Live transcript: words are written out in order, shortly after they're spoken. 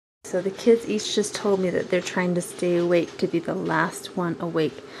So the kids each just told me that they're trying to stay awake to be the last one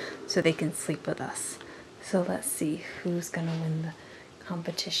awake so they can sleep with us. So let's see who's gonna win the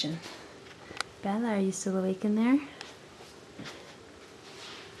competition. Bella, are you still awake in there?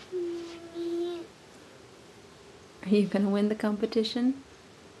 Are you gonna win the competition?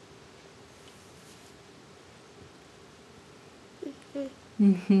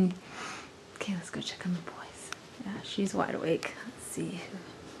 Mm-hmm. Okay, let's go check on the boys. Yeah, she's wide awake. Let's see who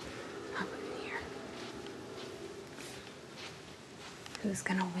up in here. Who's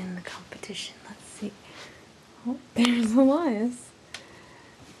gonna win the competition? Let's see. Oh, there's Elias.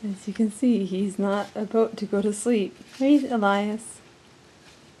 As you can see, he's not about to go to sleep. Hey, Elias.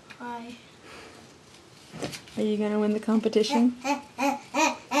 Hi. Are you gonna win the competition? Are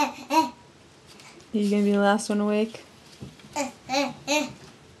you gonna be the last one awake?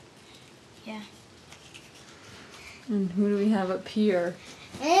 Yeah. And who do we have up here?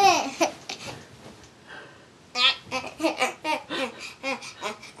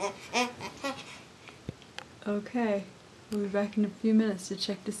 Okay, we'll be back in a few minutes to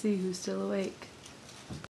check to see who's still awake.